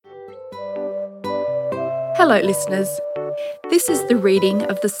Hello listeners. This is the reading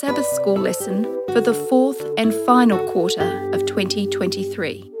of the Sabbath School lesson for the fourth and final quarter of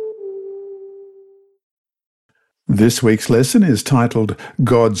 2023. This week's lesson is titled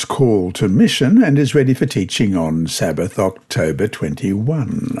God's Call to Mission and is ready for teaching on Sabbath, October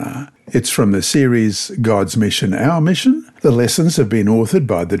 21. It's from the series God's Mission, Our Mission. The lessons have been authored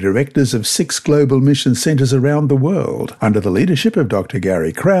by the directors of 6 global mission centres around the world under the leadership of Dr.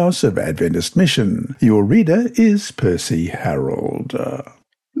 Gary Krause of Adventist Mission. Your reader is Percy Harrold.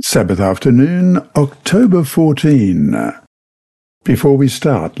 Sabbath afternoon, October 14. Before we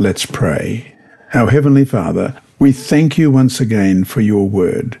start, let's pray. Our Heavenly Father, we thank you once again for your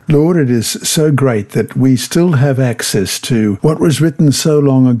word. Lord, it is so great that we still have access to what was written so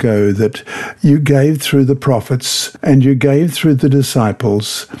long ago that you gave through the prophets and you gave through the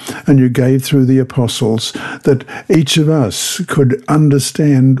disciples and you gave through the apostles, that each of us could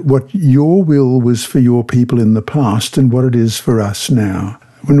understand what your will was for your people in the past and what it is for us now.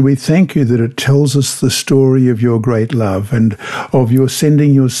 When we thank you that it tells us the story of your great love and of your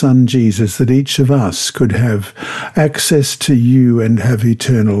sending your Son Jesus, that each of us could have access to you and have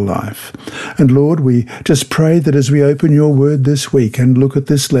eternal life. And Lord, we just pray that as we open your word this week and look at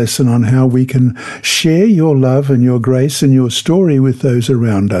this lesson on how we can share your love and your grace and your story with those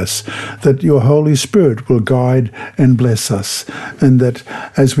around us, that your Holy Spirit will guide and bless us. And that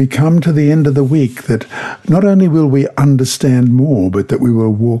as we come to the end of the week, that not only will we understand more, but that we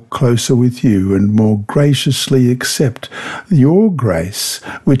will walk closer with you and more graciously accept your grace,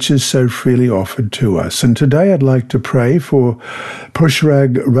 which is so freely offered to us. And today I'd like to pray for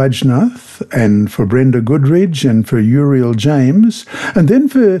Pushrag Rajnath and for Brenda Goodridge and for Uriel James, and then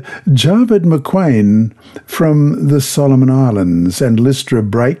for Javed McQuain from the Solomon Islands, and Lystra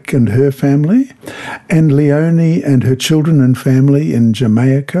Brake and her family, and Leonie and her children and family in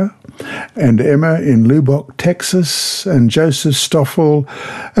Jamaica, and Emma in Lubbock, Texas, and Joseph Stoffel,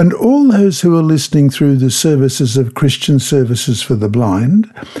 and all those who are listening through the services of Christian Services for the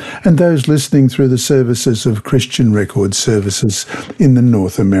Blind, and those listening through the services of Christian Record Services in the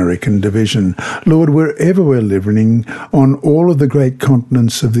North American Division. Lord, wherever we're living on all of the great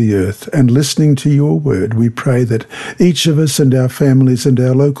continents of the earth and listening to your word, we pray that each of us and our families and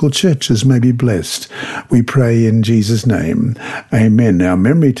our local churches may be blessed. We pray in Jesus' name. Amen. Our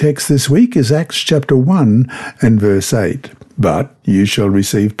memory text this week is Acts chapter 1 and verse 8. But you shall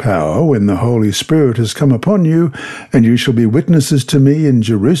receive power when the Holy Spirit has come upon you, and you shall be witnesses to me in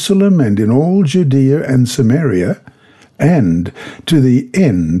Jerusalem and in all Judea and Samaria, and to the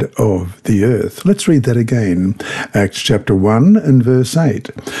end of the earth. Let's read that again. Acts chapter 1 and verse 8.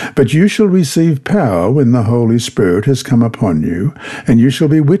 But you shall receive power when the Holy Spirit has come upon you, and you shall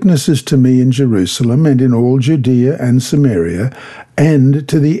be witnesses to me in Jerusalem and in all Judea and Samaria, and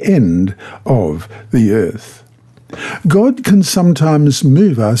to the end of the earth. God can sometimes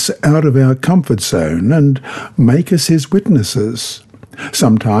move us out of our comfort zone and make us his witnesses.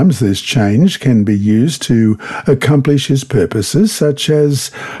 Sometimes this change can be used to accomplish his purposes, such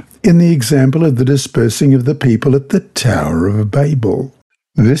as in the example of the dispersing of the people at the Tower of Babel.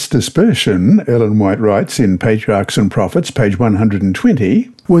 This dispersion, Ellen White writes in Patriarchs and Prophets, page 120,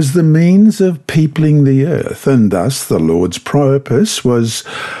 was the means of peopling the earth, and thus the Lord's purpose was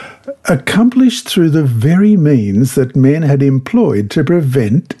accomplished through the very means that men had employed to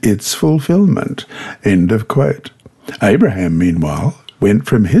prevent its fulfillment. End of quote. Abraham, meanwhile, went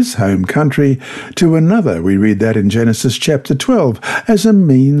from his home country to another. We read that in Genesis chapter 12, as a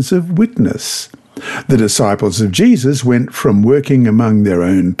means of witness. The disciples of Jesus went from working among their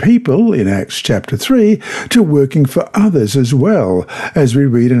own people in Acts chapter 3 to working for others as well, as we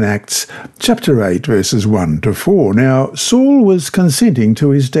read in Acts chapter 8, verses 1 to 4. Now, Saul was consenting to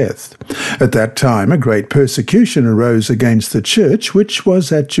his death. At that time, a great persecution arose against the church, which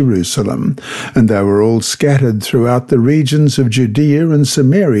was at Jerusalem, and they were all scattered throughout the regions of Judea and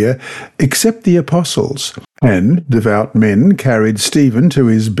Samaria, except the apostles. And devout men carried Stephen to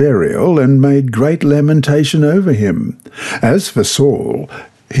his burial and made great lamentation over him. As for Saul,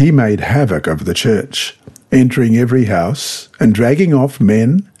 he made havoc of the church, entering every house and dragging off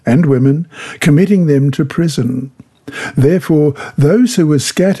men and women, committing them to prison. Therefore, those who were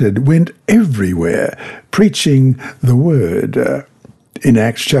scattered went everywhere, preaching the word. In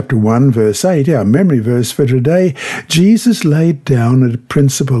Acts chapter 1, verse 8, our memory verse for today, Jesus laid down a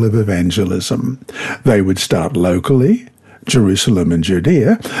principle of evangelism. They would start locally, Jerusalem and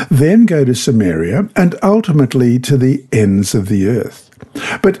Judea, then go to Samaria, and ultimately to the ends of the earth.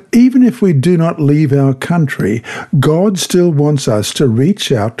 But even if we do not leave our country, God still wants us to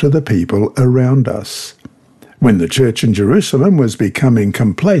reach out to the people around us. When the church in Jerusalem was becoming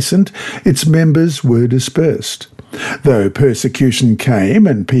complacent, its members were dispersed. Though persecution came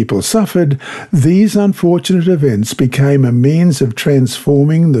and people suffered, these unfortunate events became a means of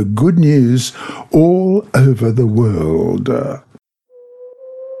transforming the good news all over the world.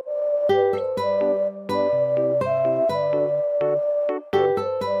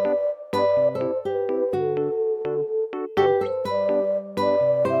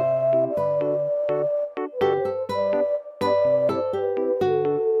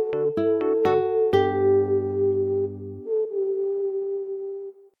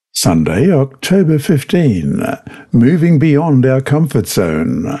 Sunday, October 15. Moving beyond our comfort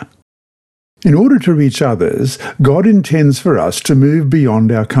zone. In order to reach others, God intends for us to move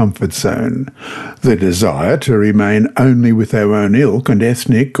beyond our comfort zone. The desire to remain only with our own ilk and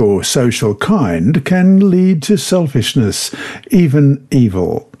ethnic or social kind can lead to selfishness, even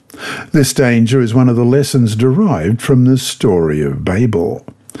evil. This danger is one of the lessons derived from the story of Babel.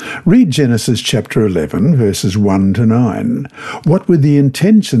 Read Genesis chapter 11, verses 1 to 9. What were the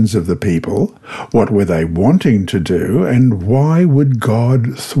intentions of the people? What were they wanting to do? And why would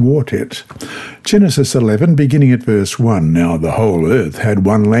God thwart it? Genesis 11, beginning at verse 1. Now the whole earth had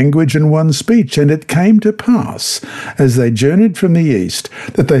one language and one speech, and it came to pass, as they journeyed from the east,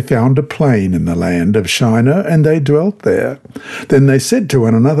 that they found a plain in the land of Shinar, and they dwelt there. Then they said to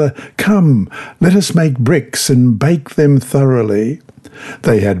one another, Come, let us make bricks and bake them thoroughly.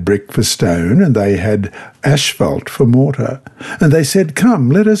 They had brick for stone, and they had asphalt for mortar. And they said, Come,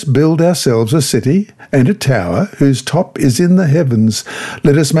 let us build ourselves a city and a tower, whose top is in the heavens.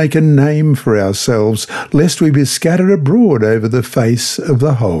 Let us make a name for ourselves, lest we be scattered abroad over the face of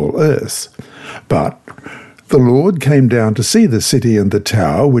the whole earth. But the Lord came down to see the city and the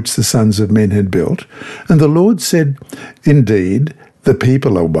tower which the sons of men had built. And the Lord said, Indeed, the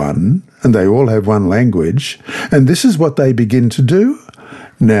people are one, and they all have one language, and this is what they begin to do.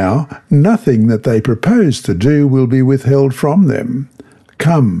 Now, nothing that they propose to do will be withheld from them.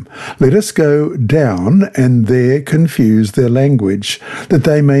 Come, let us go down and there confuse their language, that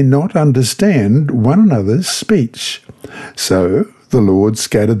they may not understand one another's speech. So the Lord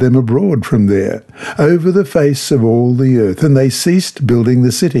scattered them abroad from there, over the face of all the earth, and they ceased building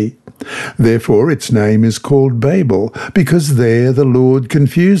the city. Therefore its name is called Babel, because there the Lord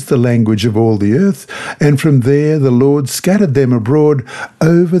confused the language of all the earth, and from there the Lord scattered them abroad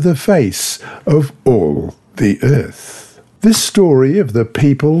over the face of all the earth. This story of the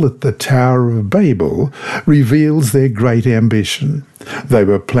people at the Tower of Babel reveals their great ambition. They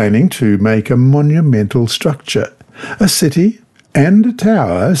were planning to make a monumental structure, a city and a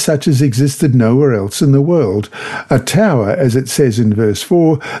tower such as existed nowhere else in the world, a tower, as it says in verse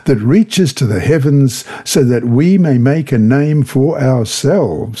 4, that reaches to the heavens so that we may make a name for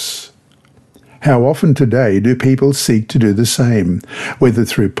ourselves. How often today do people seek to do the same, whether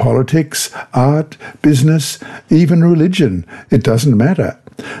through politics, art, business, even religion? It doesn't matter.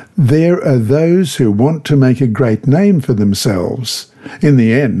 There are those who want to make a great name for themselves. In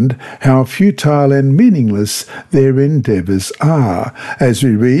the end, how futile and meaningless their endeavours are, as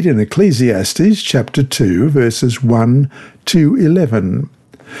we read in Ecclesiastes chapter 2, verses 1 to 11.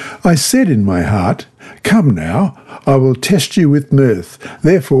 I said in my heart, Come now, I will test you with mirth,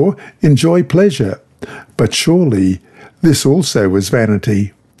 therefore enjoy pleasure. But surely this also was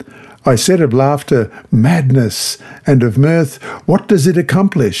vanity. I said of laughter, madness, and of mirth, what does it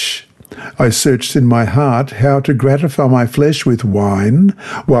accomplish? I searched in my heart how to gratify my flesh with wine,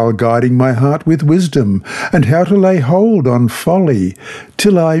 while guiding my heart with wisdom, and how to lay hold on folly,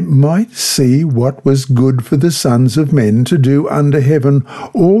 till I might see what was good for the sons of men to do under heaven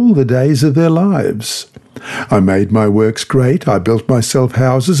all the days of their lives. I made my works great. I built myself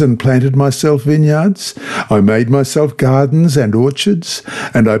houses and planted myself vineyards. I made myself gardens and orchards,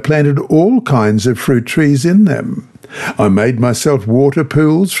 and I planted all kinds of fruit trees in them. I made myself water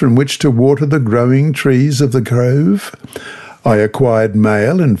pools from which to water the growing trees of the grove. I acquired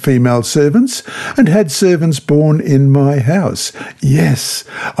male and female servants, and had servants born in my house. Yes,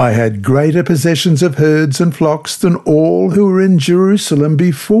 I had greater possessions of herds and flocks than all who were in Jerusalem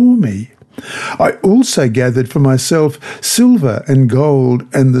before me. I also gathered for myself silver and gold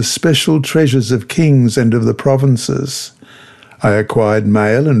and the special treasures of kings and of the provinces. I acquired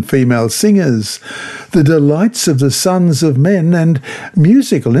male and female singers, the delights of the sons of men, and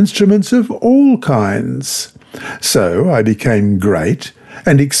musical instruments of all kinds. So I became great,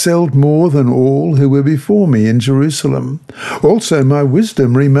 and excelled more than all who were before me in Jerusalem. Also my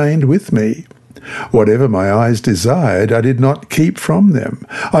wisdom remained with me. Whatever my eyes desired, I did not keep from them.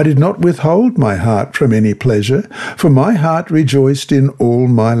 I did not withhold my heart from any pleasure, for my heart rejoiced in all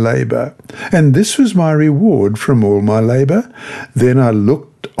my labour. And this was my reward from all my labour. Then I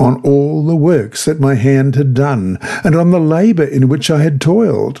looked on all the works that my hand had done, and on the labour in which I had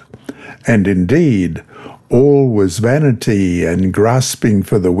toiled. And indeed, all was vanity and grasping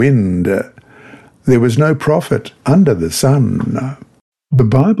for the wind. There was no profit under the sun. The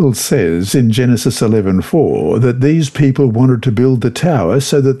Bible says in Genesis 11:4 that these people wanted to build the tower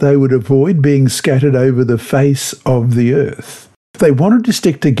so that they would avoid being scattered over the face of the earth. They wanted to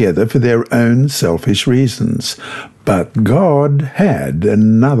stick together for their own selfish reasons, but God had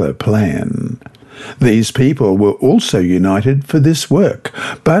another plan. These people were also united for this work,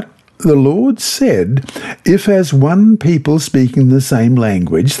 but the Lord said, if as one people speaking the same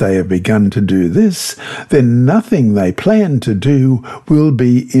language they have begun to do this, then nothing they plan to do will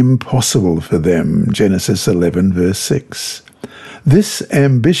be impossible for them. Genesis 11 verse 6. This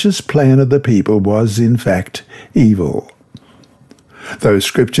ambitious plan of the people was in fact evil. Though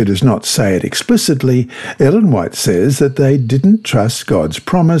Scripture does not say it explicitly, Ellen White says that they didn't trust God's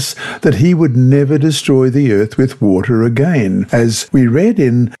promise that he would never destroy the earth with water again, as we read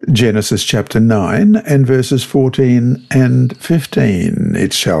in Genesis chapter 9 and verses 14 and 15.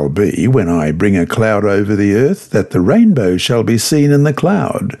 It shall be, when I bring a cloud over the earth, that the rainbow shall be seen in the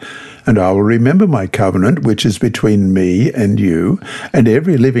cloud. And I will remember my covenant which is between me and you, and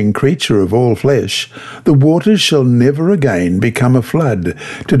every living creature of all flesh. The waters shall never again become a flood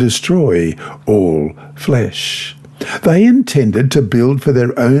to destroy all flesh. They intended to build for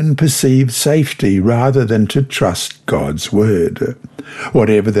their own perceived safety rather than to trust God's word.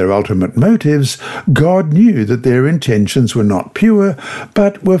 Whatever their ultimate motives, God knew that their intentions were not pure,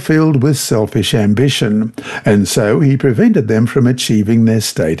 but were filled with selfish ambition, and so he prevented them from achieving their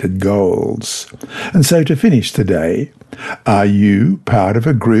stated goals. And so to finish today, are you part of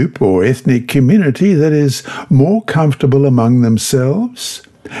a group or ethnic community that is more comfortable among themselves?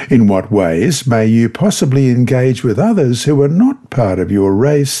 In what ways may you possibly engage with others who are not part of your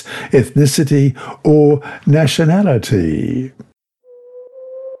race, ethnicity, or nationality?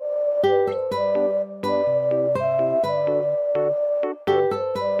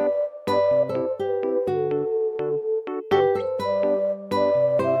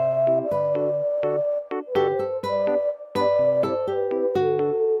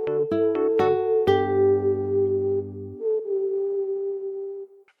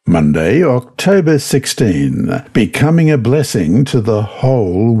 Monday, October 16. Becoming a blessing to the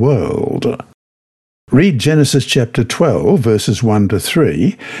whole world. Read Genesis chapter 12, verses 1 to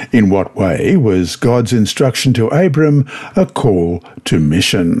 3. In what way was God's instruction to Abram a call to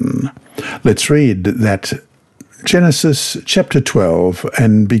mission? Let's read that Genesis chapter 12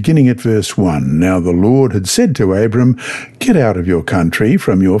 and beginning at verse 1. Now the Lord had said to Abram, Get out of your country,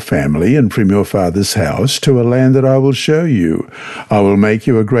 from your family, and from your father's house, to a land that I will show you. I will make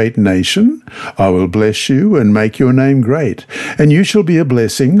you a great nation. I will bless you and make your name great. And you shall be a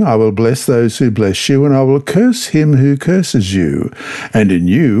blessing. I will bless those who bless you, and I will curse him who curses you. And in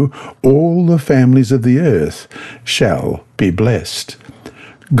you all the families of the earth shall be blessed.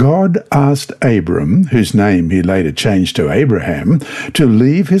 God asked Abram, whose name he later changed to Abraham, to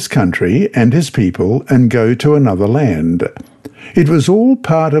leave his country and his people and go to another land. It was all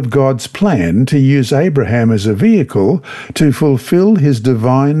part of God's plan to use Abraham as a vehicle to fulfill his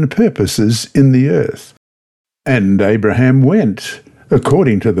divine purposes in the earth. And Abraham went,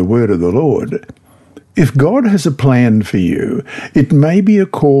 according to the word of the Lord. If God has a plan for you, it may be a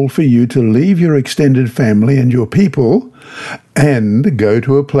call for you to leave your extended family and your people and go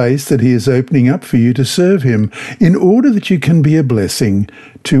to a place that he is opening up for you to serve him in order that you can be a blessing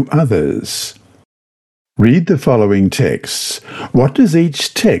to others. Read the following texts. What does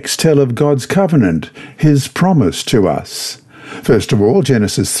each text tell of God's covenant, his promise to us? First of all,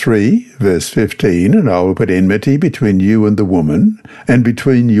 Genesis 3, verse 15, And I will put enmity between you and the woman, and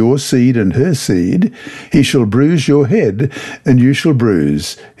between your seed and her seed. He shall bruise your head, and you shall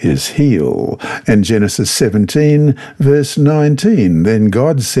bruise his heel. And Genesis 17, verse 19, Then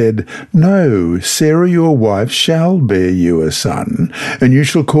God said, No, Sarah your wife shall bear you a son, and you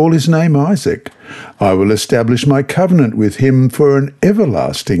shall call his name Isaac. I will establish my covenant with him for an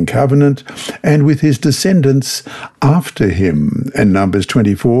everlasting covenant, and with his descendants after him. And Numbers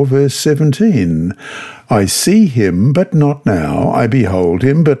 24, verse 17. I see him, but not now. I behold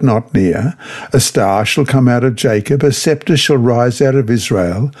him, but not near. A star shall come out of Jacob, a sceptre shall rise out of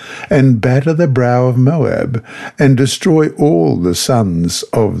Israel, and batter the brow of Moab, and destroy all the sons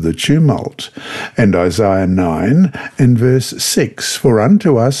of the tumult. And Isaiah 9 and verse 6, For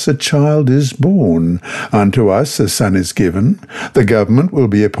unto us a child is born, unto us a son is given. The government will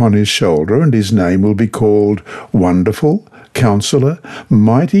be upon his shoulder, and his name will be called Wonderful, Counselor,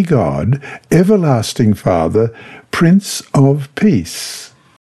 Mighty God, Everlasting Father, Prince of Peace.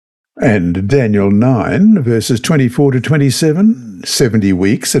 And Daniel 9, verses 24 to 27, 70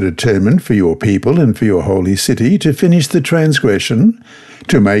 weeks are determined for your people and for your holy city to finish the transgression,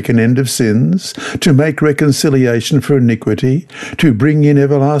 to make an end of sins, to make reconciliation for iniquity, to bring in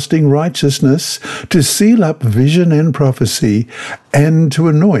everlasting righteousness, to seal up vision and prophecy, and to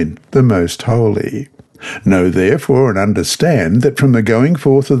anoint the most holy. Know therefore and understand that from the going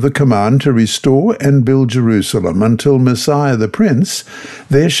forth of the command to restore and build Jerusalem until Messiah the Prince,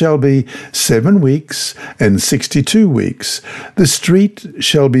 there shall be 7 weeks and 62 weeks. The street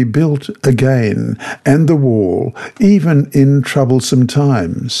shall be built again, and the wall, even in troublesome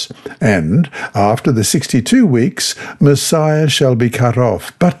times. And after the 62 weeks, Messiah shall be cut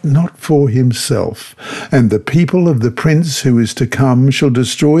off, but not for himself. And the people of the Prince who is to come shall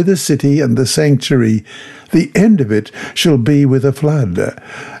destroy the city and the sanctuary. The end of it shall be with a flood,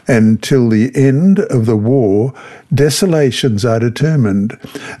 and till the end of the war desolations are determined.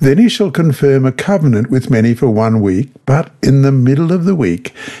 Then he shall confirm a covenant with many for 1 week, but in the middle of the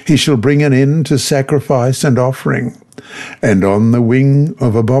week he shall bring an end to sacrifice and offering. And on the wing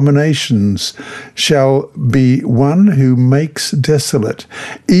of abominations shall be one who makes desolate,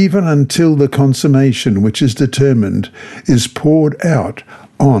 even until the consummation which is determined is poured out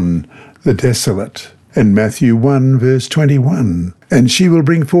on the desolate. And Matthew 1, verse 21, And she will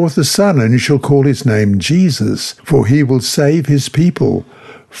bring forth a son, and you shall call his name Jesus, for he will save his people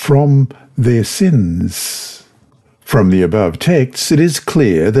from their sins. From the above texts, it is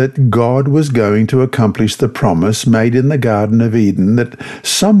clear that God was going to accomplish the promise made in the Garden of Eden that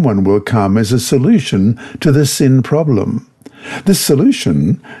someone will come as a solution to the sin problem. This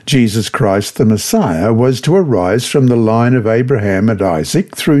solution, Jesus Christ the Messiah, was to arise from the line of Abraham and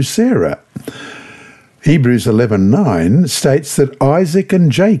Isaac through Sarah. Hebrews 11:9 states that Isaac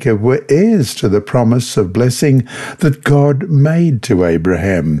and Jacob were heirs to the promise of blessing that God made to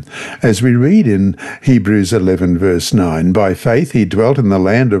Abraham. As we read in Hebrews 11 verse 9, By faith he dwelt in the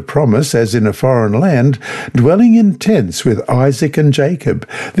land of promise as in a foreign land, dwelling in tents with Isaac and Jacob,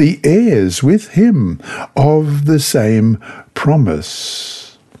 the heirs with him of the same promise.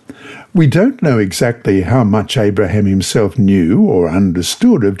 We don't know exactly how much Abraham himself knew or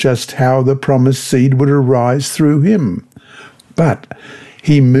understood of just how the promised seed would arise through him, but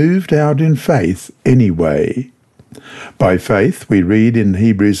he moved out in faith anyway. By faith, we read in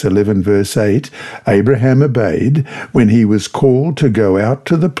Hebrews 11 verse 8, Abraham obeyed when he was called to go out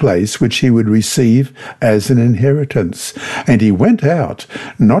to the place which he would receive as an inheritance, and he went out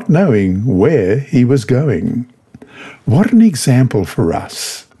not knowing where he was going. What an example for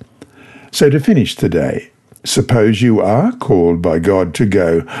us. So to finish today, suppose you are called by God to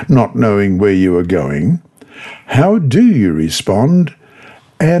go, not knowing where you are going. How do you respond,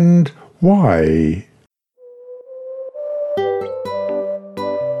 and why?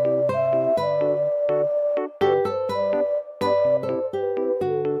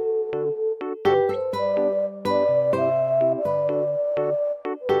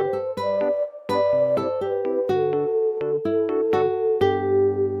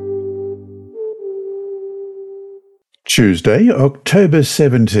 Tuesday, October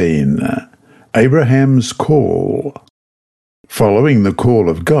 17. Abraham's call. Following the call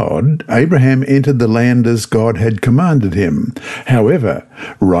of God, Abraham entered the land as God had commanded him. However,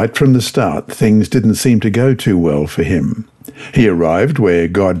 right from the start, things didn't seem to go too well for him. He arrived where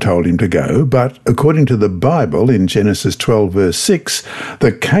God told him to go, but according to the Bible in Genesis 12 verse 6,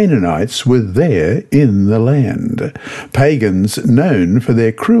 the Canaanites were there in the land, pagans known for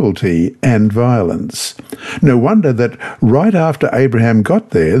their cruelty and violence. No wonder that right after Abraham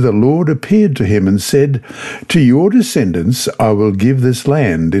got there, the Lord appeared to him and said, "To your descendants I will give this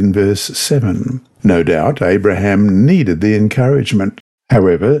land," in verse 7. No doubt Abraham needed the encouragement.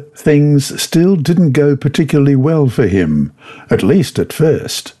 However, things still didn't go particularly well for him, at least at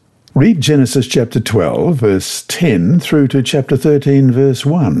first. Read Genesis chapter 12, verse 10 through to chapter 13, verse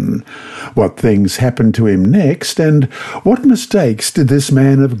 1. What things happened to him next, and what mistakes did this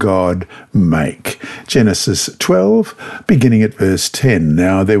man of God make? Genesis 12, beginning at verse 10.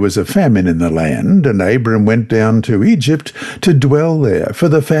 Now there was a famine in the land, and Abram went down to Egypt to dwell there, for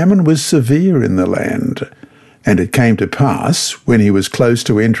the famine was severe in the land. And it came to pass, when he was close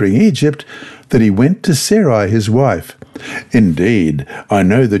to entering Egypt, that he went to Sarai his wife. Indeed, I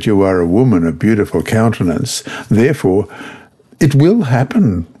know that you are a woman of beautiful countenance. Therefore, it will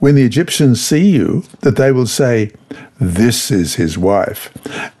happen when the Egyptians see you, that they will say, This is his wife,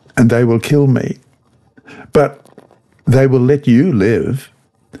 and they will kill me. But they will let you live.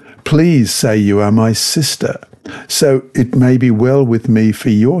 Please say you are my sister, so it may be well with me for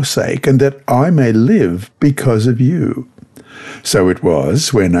your sake, and that I may live because of you. So it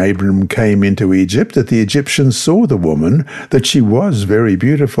was, when Abram came into Egypt, that the Egyptians saw the woman, that she was very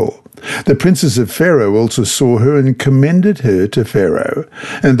beautiful. The princes of Pharaoh also saw her and commended her to Pharaoh.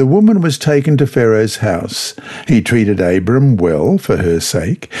 And the woman was taken to Pharaoh's house. He treated Abram well for her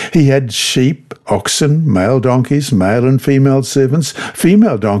sake. He had sheep, oxen, male donkeys, male and female servants,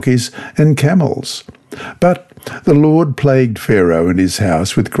 female donkeys, and camels. But the Lord plagued Pharaoh and his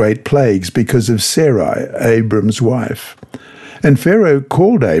house with great plagues because of Sarai, Abram's wife. And Pharaoh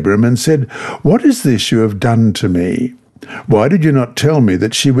called Abram and said, What is this you have done to me? Why did you not tell me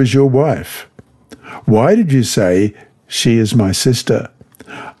that she was your wife? Why did you say, She is my sister?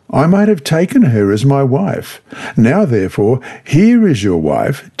 I might have taken her as my wife. Now, therefore, here is your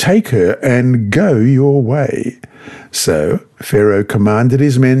wife. Take her and go your way. So Pharaoh commanded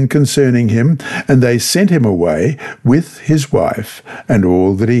his men concerning him, and they sent him away with his wife and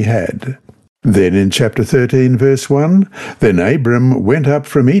all that he had. Then in chapter 13, verse 1, Then Abram went up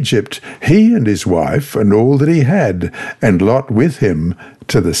from Egypt, he and his wife, and all that he had, and Lot with him,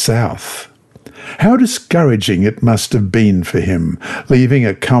 to the south. How discouraging it must have been for him, leaving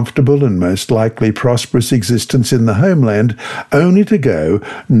a comfortable and most likely prosperous existence in the homeland, only to go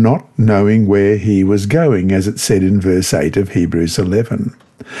not knowing where he was going, as it said in verse 8 of Hebrews 11.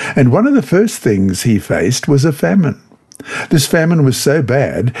 And one of the first things he faced was a famine. This famine was so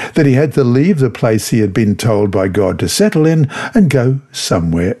bad that he had to leave the place he had been told by God to settle in and go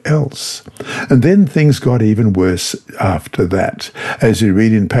somewhere else. And then things got even worse after that. As you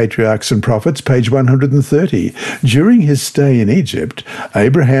read in Patriarchs and Prophets, page 130, during his stay in Egypt,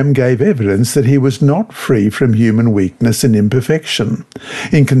 Abraham gave evidence that he was not free from human weakness and imperfection.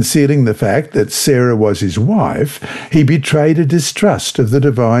 In concealing the fact that Sarah was his wife, he betrayed a distrust of the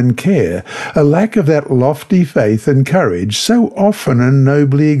divine care, a lack of that lofty faith and courage so often and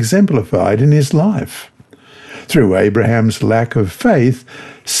nobly exemplified in his life. Through Abraham's lack of faith,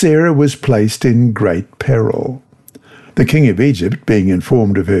 Sarah was placed in great peril. The king of Egypt, being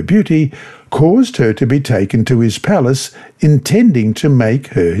informed of her beauty, caused her to be taken to his palace, intending to make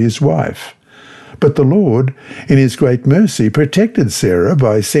her his wife. But the Lord, in his great mercy, protected Sarah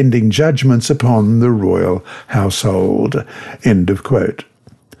by sending judgments upon the royal household. End of quote.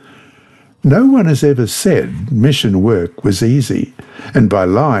 No one has ever said mission work was easy, and by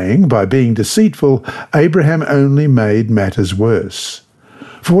lying, by being deceitful, Abraham only made matters worse.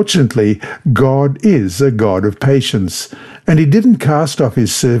 Fortunately, God is a God of patience, and he didn't cast off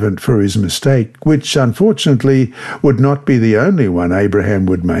his servant for his mistake, which unfortunately would not be the only one Abraham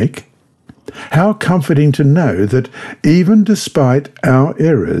would make. How comforting to know that even despite our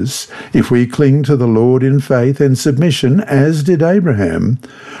errors, if we cling to the Lord in faith and submission, as did Abraham,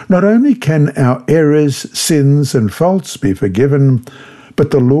 not only can our errors, sins, and faults be forgiven,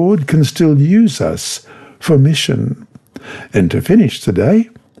 but the Lord can still use us for mission. And to finish today,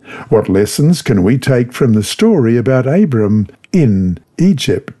 what lessons can we take from the story about Abram in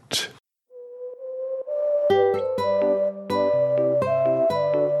Egypt?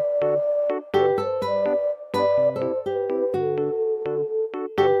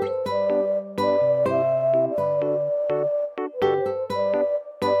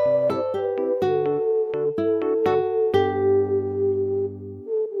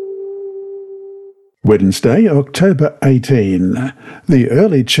 Wednesday, October 18. The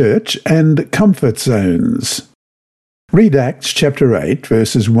Early Church and Comfort Zones. Read Acts chapter 8,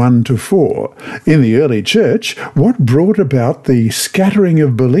 verses 1 to 4. In the early church, what brought about the scattering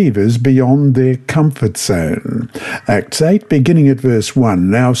of believers beyond their comfort zone? Acts 8, beginning at verse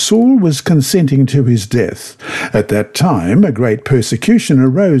 1. Now Saul was consenting to his death. At that time, a great persecution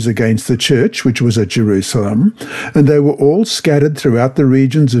arose against the church which was at Jerusalem, and they were all scattered throughout the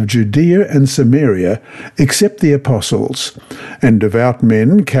regions of Judea and Samaria, except the apostles. And devout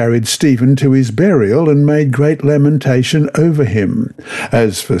men carried Stephen to his burial and made great lamentation reputation over him.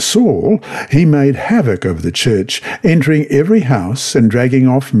 As for Saul, he made havoc of the church, entering every house and dragging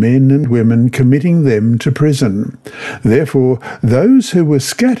off men and women, committing them to prison. Therefore, those who were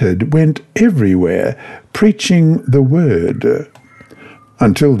scattered went everywhere, preaching the word.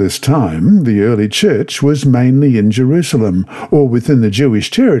 Until this time, the early church was mainly in Jerusalem, or within the Jewish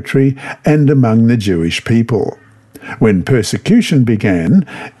territory and among the Jewish people. When persecution began,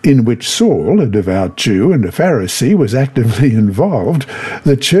 in which Saul, a devout Jew and a Pharisee, was actively involved,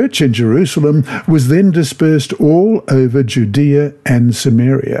 the church in Jerusalem was then dispersed all over Judea and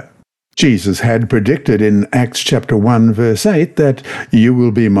Samaria. Jesus had predicted in Acts chapter 1 verse 8 that you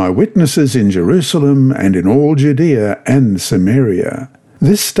will be my witnesses in Jerusalem and in all Judea and Samaria.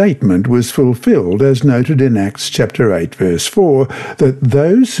 This statement was fulfilled as noted in Acts chapter 8 verse 4, that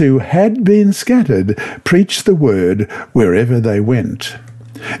those who had been scattered preached the word wherever they went.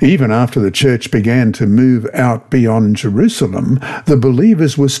 Even after the church began to move out beyond Jerusalem, the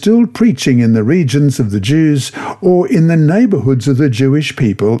believers were still preaching in the regions of the Jews or in the neighborhoods of the Jewish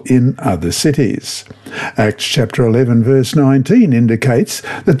people in other cities. Acts chapter 11 verse 19 indicates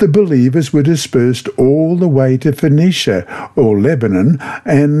that the believers were dispersed all the way to Phoenicia or Lebanon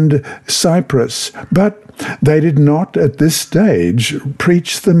and Cyprus, but they did not at this stage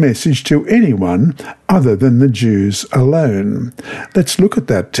preach the message to anyone other than the Jews alone. Let's look at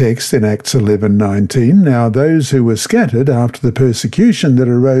that text in Acts 11:19. Now those who were scattered after the persecution that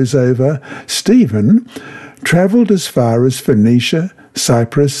arose over Stephen travelled as far as Phoenicia,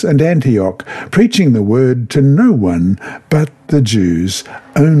 Cyprus, and Antioch, preaching the word to no one but the Jews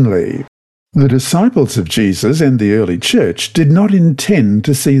only. The disciples of Jesus and the early church did not intend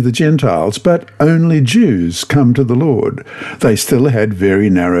to see the Gentiles, but only Jews come to the Lord. They still had very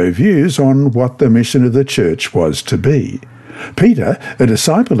narrow views on what the mission of the church was to be. Peter, a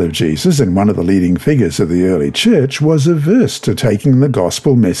disciple of Jesus and one of the leading figures of the early church, was averse to taking the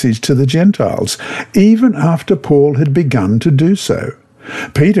gospel message to the Gentiles, even after Paul had begun to do so.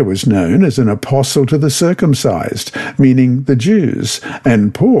 Peter was known as an apostle to the circumcised, meaning the Jews,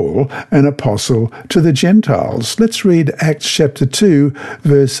 and Paul an apostle to the Gentiles. Let's read Acts chapter 2,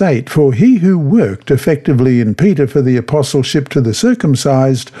 verse 8. For he who worked effectively in Peter for the apostleship to the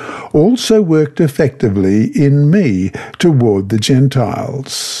circumcised also worked effectively in me toward the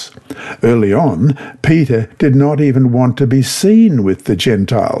Gentiles. Early on, Peter did not even want to be seen with the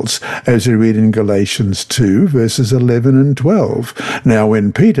Gentiles, as we read in Galatians 2, verses 11 and 12. Now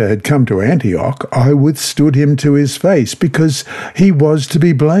when Peter had come to Antioch, I withstood him to his face, because he was to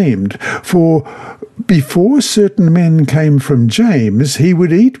be blamed. For before certain men came from James, he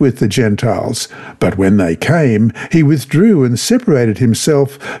would eat with the Gentiles. But when they came, he withdrew and separated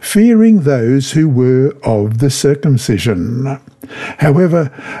himself, fearing those who were of the circumcision.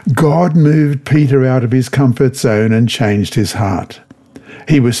 However, God moved Peter out of his comfort zone and changed his heart.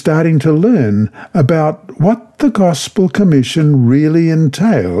 He was starting to learn about what the gospel commission really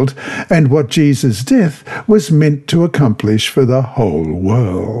entailed and what Jesus' death was meant to accomplish for the whole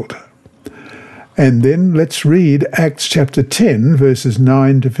world. And then let's read Acts chapter 10, verses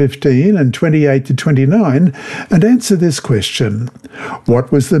 9 to 15 and 28 to 29, and answer this question.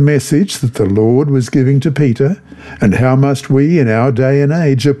 What was the message that the Lord was giving to Peter, and how must we in our day and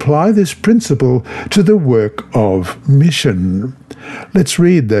age apply this principle to the work of mission? Let's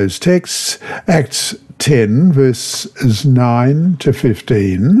read those texts. Acts 10, verses 9 to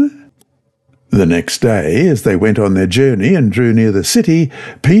 15. The next day, as they went on their journey and drew near the city,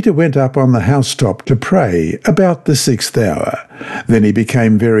 Peter went up on the housetop to pray about the 6th hour. Then he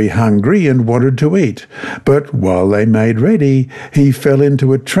became very hungry and wanted to eat. But while they made ready, he fell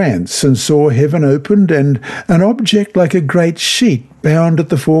into a trance and saw heaven opened and an object like a great sheet bound at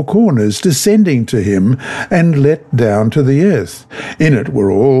the four corners, descending to him and let down to the earth. In it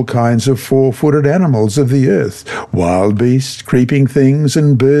were all kinds of four-footed animals of the earth, wild beasts, creeping things,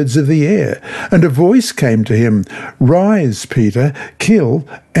 and birds of the air. And a voice came to him, Rise, Peter, kill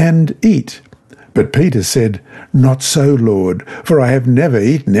and eat. But Peter said, Not so, Lord, for I have never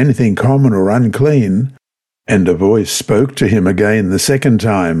eaten anything common or unclean. And a voice spoke to him again the second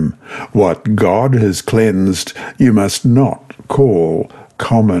time, What God has cleansed, you must not call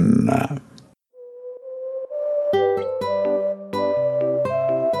common.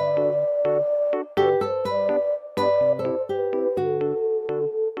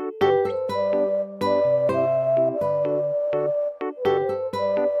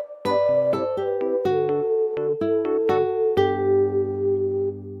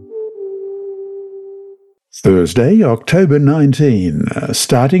 Thursday, October 19,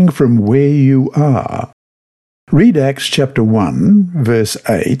 starting from where you are. Read Acts chapter 1, verse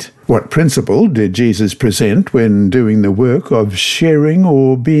 8. What principle did Jesus present when doing the work of sharing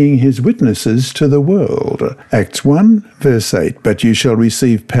or being his witnesses to the world? Acts 1, verse 8. But you shall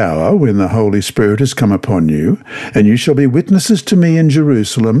receive power when the Holy Spirit has come upon you, and you shall be witnesses to me in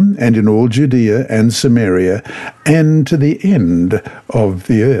Jerusalem and in all Judea and Samaria and to the end of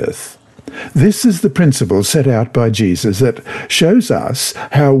the earth. This is the principle set out by Jesus that shows us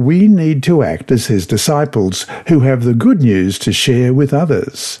how we need to act as his disciples who have the good news to share with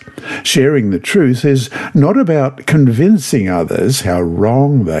others. Sharing the truth is not about convincing others how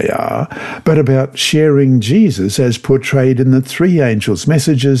wrong they are, but about sharing Jesus as portrayed in the three angels'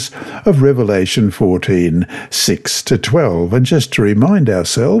 messages of Revelation 14, 6-12. And just to remind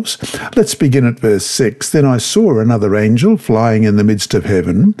ourselves, let's begin at verse 6. Then I saw another angel flying in the midst of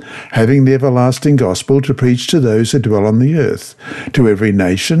heaven, having the everlasting gospel to preach to those who dwell on the earth, to every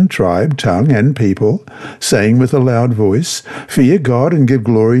nation, tribe, tongue, and people, saying with a loud voice, Fear God and give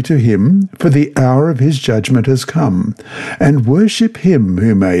glory to him, for the hour of his judgment has come, and worship him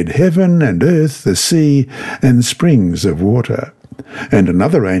who made heaven and earth, the sea, and springs of water. And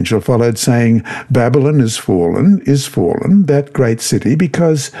another angel followed, saying, Babylon is fallen, that great city,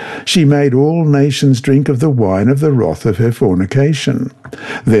 because she made all nations drink of the wine of the wrath of her fornication.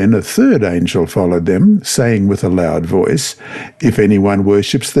 Then a third angel followed them, saying with a loud voice, If anyone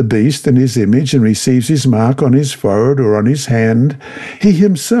worships the beast and his image, and receives his mark on his forehead or on his hand, he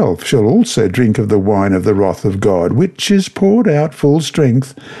himself shall also drink of the wine of the wrath of God, which is poured out full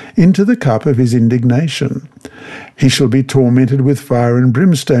strength into the cup of his indignation. He shall be tormented with fire and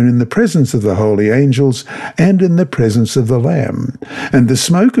brimstone in the presence of the holy angels and in the presence of the Lamb. And the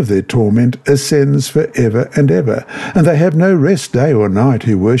smoke of their torment ascends for ever and ever. And they have no rest day or night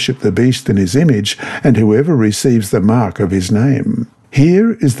who worship the beast and his image, and whoever receives the mark of his name.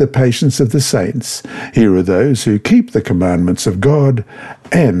 Here is the patience of the saints. Here are those who keep the commandments of God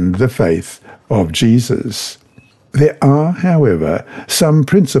and the faith of Jesus. There are, however, some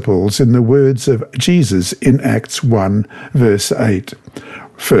principles in the words of Jesus in Acts 1, verse 8.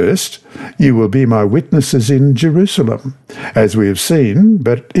 First, you will be my witnesses in Jerusalem. As we have seen,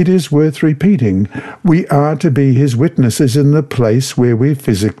 but it is worth repeating, we are to be his witnesses in the place where we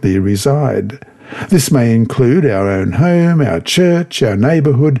physically reside. This may include our own home, our church, our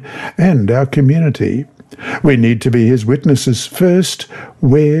neighbourhood, and our community. We need to be his witnesses first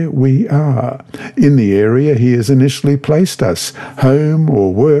where we are, in the area he has initially placed us, home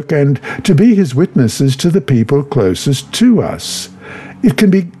or work, and to be his witnesses to the people closest to us. It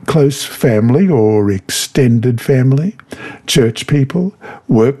can be close family or extended family, church people,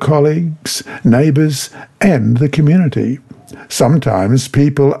 work colleagues, neighbours, and the community. Sometimes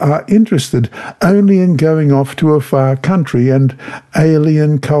people are interested only in going off to a far country and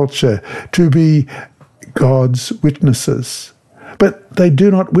alien culture to be God's witnesses, but they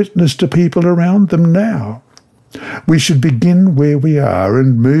do not witness to people around them now. We should begin where we are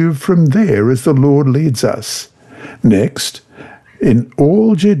and move from there as the Lord leads us. Next, in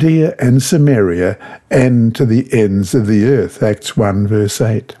all Judea and Samaria and to the ends of the earth, Acts 1 verse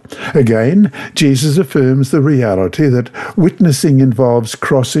 8. Again, Jesus affirms the reality that witnessing involves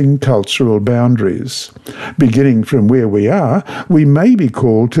crossing cultural boundaries. Beginning from where we are, we may be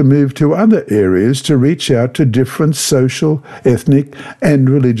called to move to other areas to reach out to different social, ethnic, and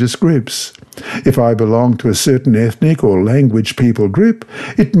religious groups. If I belong to a certain ethnic or language people group,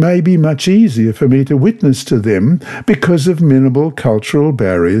 it may be much easier for me to witness to them because of minimal cultural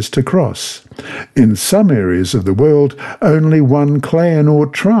barriers to cross. In some areas of the world, only one clan or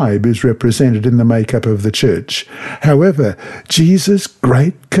tribe is represented in the makeup of the church. However, Jesus'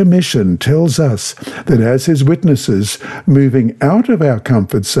 Great Commission tells us that as his witnesses, moving out of our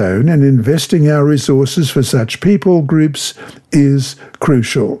comfort zone and investing our resources for such people groups is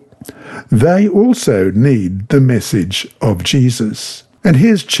crucial. They also need the message of Jesus. And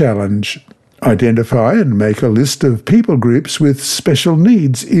here's challenge. Identify and make a list of people groups with special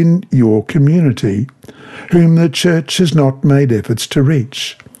needs in your community, whom the church has not made efforts to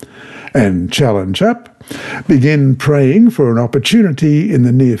reach. And challenge up. Begin praying for an opportunity in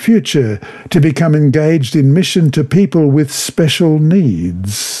the near future to become engaged in mission to people with special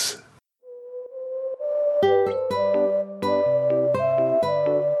needs.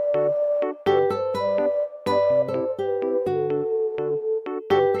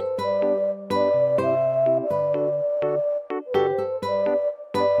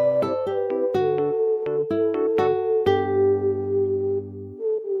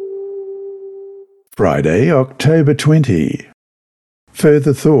 Friday, October 20.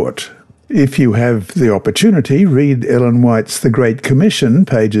 Further thought. If you have the opportunity, read Ellen White's The Great Commission,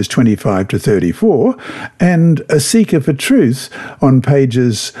 pages 25 to 34, and A Seeker for Truth on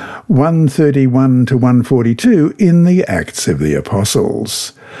pages 131 to 142 in the Acts of the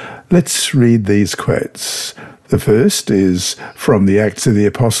Apostles. Let's read these quotes. The first is from the Acts of the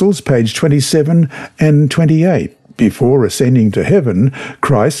Apostles, page 27 and 28. Before ascending to heaven,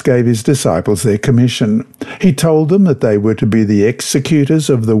 Christ gave his disciples their commission. He told them that they were to be the executors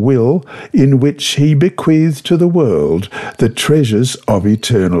of the will in which he bequeathed to the world the treasures of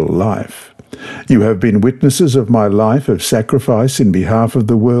eternal life. You have been witnesses of my life of sacrifice in behalf of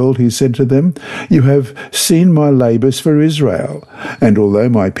the world, he said to them. You have seen my labours for Israel. And although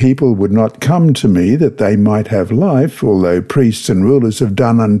my people would not come to me that they might have life, although priests and rulers have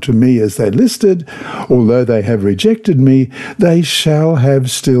done unto me as they listed, although they have rejected me, they shall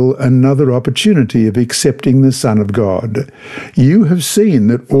have still another opportunity of accepting the Son of God. You have seen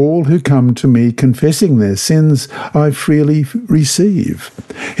that all who come to me confessing their sins I freely receive.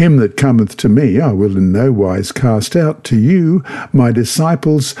 Him that cometh to me I will in no wise cast out. To you, my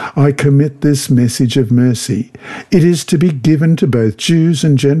disciples, I commit this message of mercy. It is to be given to both Jews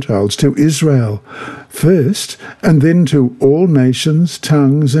and Gentiles, to Israel first, and then to all nations,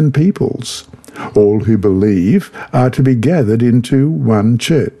 tongues, and peoples. All who believe are to be gathered into one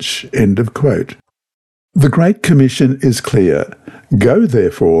church. End of quote. The Great Commission is clear. Go,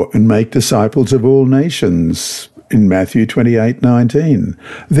 therefore, and make disciples of all nations. In Matthew 28:19.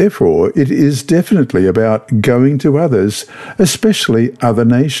 Therefore, it is definitely about going to others, especially other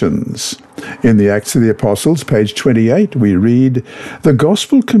nations. In the Acts of the Apostles, page 28, we read, The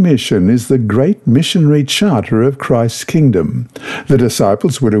Gospel Commission is the great missionary charter of Christ's kingdom. The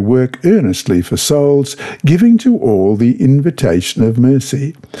disciples were to work earnestly for souls, giving to all the invitation of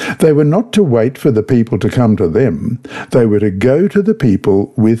mercy. They were not to wait for the people to come to them. They were to go to the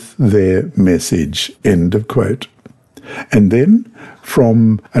people with their message. End of quote. And then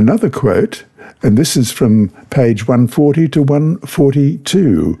from another quote, and this is from page 140 to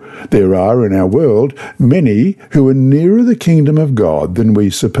 142, there are in our world many who are nearer the kingdom of God than we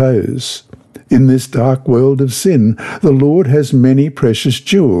suppose. In this dark world of sin, the Lord has many precious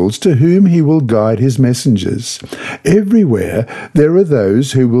jewels to whom he will guide his messengers. Everywhere there are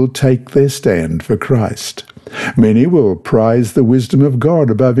those who will take their stand for Christ. Many will prize the wisdom of God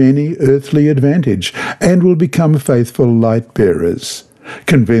above any earthly advantage and will become faithful light-bearers.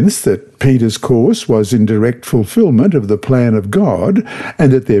 Convinced that Peter's course was in direct fulfillment of the plan of God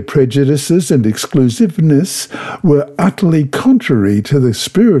and that their prejudices and exclusiveness were utterly contrary to the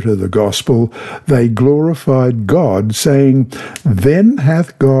spirit of the gospel, they glorified God, saying, Then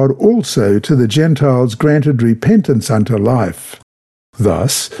hath God also to the Gentiles granted repentance unto life.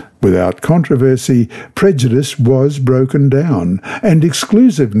 Thus, without controversy, prejudice was broken down, and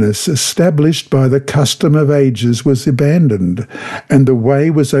exclusiveness established by the custom of ages was abandoned, and the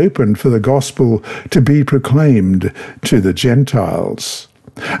way was opened for the gospel to be proclaimed to the Gentiles.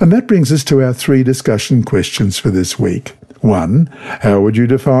 And that brings us to our 3 discussion questions for this week. 1. How would you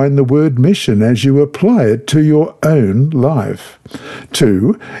define the word mission as you apply it to your own life?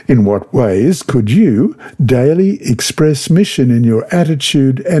 2. In what ways could you daily express mission in your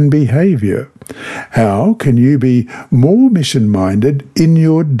attitude and behavior? How can you be more mission-minded in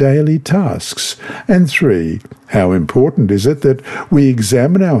your daily tasks? And 3. How important is it that we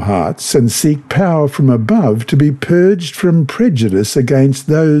examine our hearts and seek power from above to be purged from prejudice against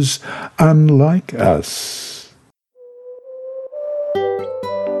those unlike us?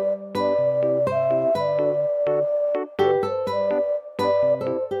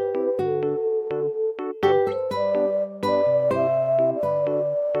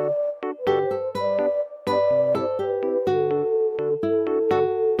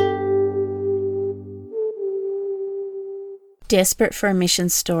 Desperate for a Mission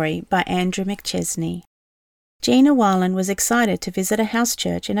Story by Andrew McChesney. Gina Weiland was excited to visit a house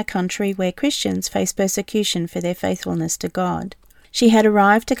church in a country where Christians face persecution for their faithfulness to God. She had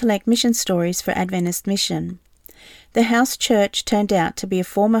arrived to collect mission stories for Adventist Mission. The house church turned out to be a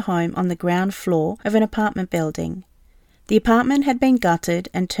former home on the ground floor of an apartment building. The apartment had been gutted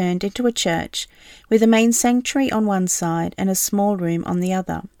and turned into a church, with a main sanctuary on one side and a small room on the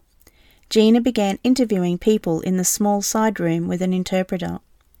other. Gina began interviewing people in the small side room with an interpreter.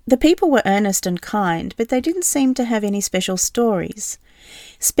 The people were earnest and kind, but they didn't seem to have any special stories,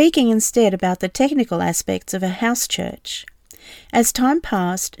 speaking instead about the technical aspects of a house church. As time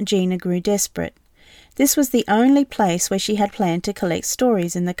passed, Gina grew desperate. This was the only place where she had planned to collect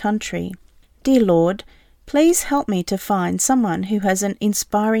stories in the country. Dear Lord, please help me to find someone who has an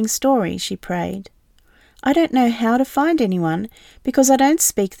inspiring story, she prayed. I don't know how to find anyone because I don't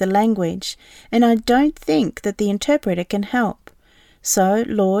speak the language, and I don't think that the interpreter can help. So,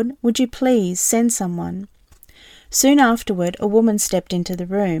 Lord, would you please send someone?" Soon afterward, a woman stepped into the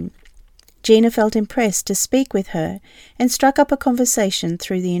room. Gina felt impressed to speak with her and struck up a conversation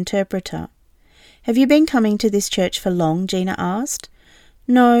through the interpreter. "Have you been coming to this church for long?" Gina asked.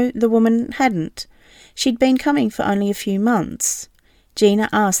 No, the woman hadn't. She'd been coming for only a few months. Gina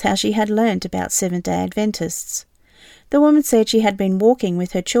asked how she had learnt about Seventh-day Adventists. The woman said she had been walking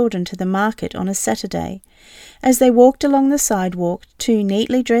with her children to the market on a Saturday. As they walked along the sidewalk, two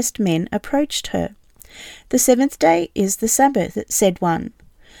neatly dressed men approached her. "The seventh day is the Sabbath," said one.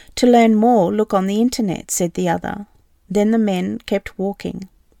 "To learn more, look on the internet," said the other. Then the men kept walking.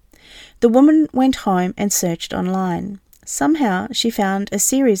 The woman went home and searched online. Somehow she found a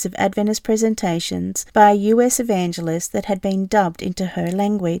series of Adventist presentations by a US evangelist that had been dubbed into her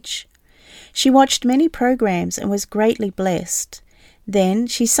language. She watched many programs and was greatly blessed. Then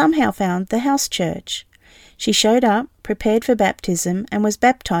she somehow found the house church. She showed up, prepared for baptism, and was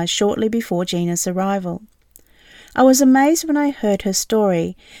baptized shortly before Gina's arrival. "I was amazed when I heard her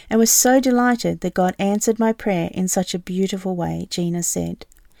story and was so delighted that God answered my prayer in such a beautiful way," Gina said.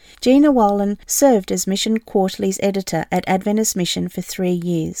 Gina Wallen served as Mission Quarterly's editor at Adventist Mission for 3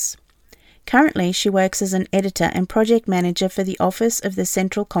 years. Currently, she works as an editor and project manager for the Office of the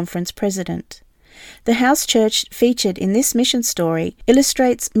Central Conference President. The house church featured in this mission story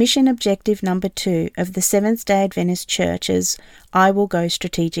illustrates mission objective number 2 of the Seventh-day Adventist Church's I Will Go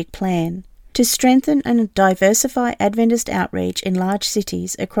strategic plan, to strengthen and diversify Adventist outreach in large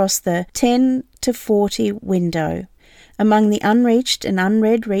cities across the 10 to 40 window, among the unreached and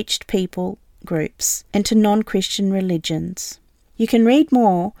unreached people groups, and to non-Christian religions. You can read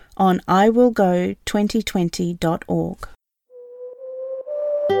more on iwillgo2020.org.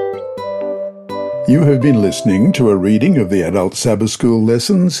 You have been listening to a reading of the Adult Sabbath School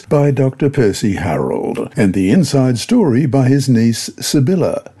lessons by Dr. Percy Harrold and the inside story by his niece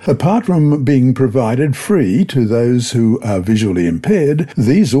Sibylla. Apart from being provided free to those who are visually impaired,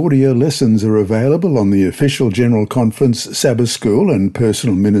 these audio lessons are available on the official General Conference Sabbath School and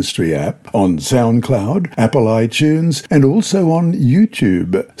Personal Ministry app, on SoundCloud, Apple iTunes, and also on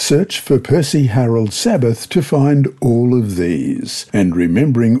YouTube. Search for Percy Harrold Sabbath to find all of these. And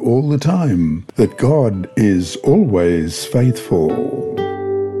remembering all the time that God is always faithful.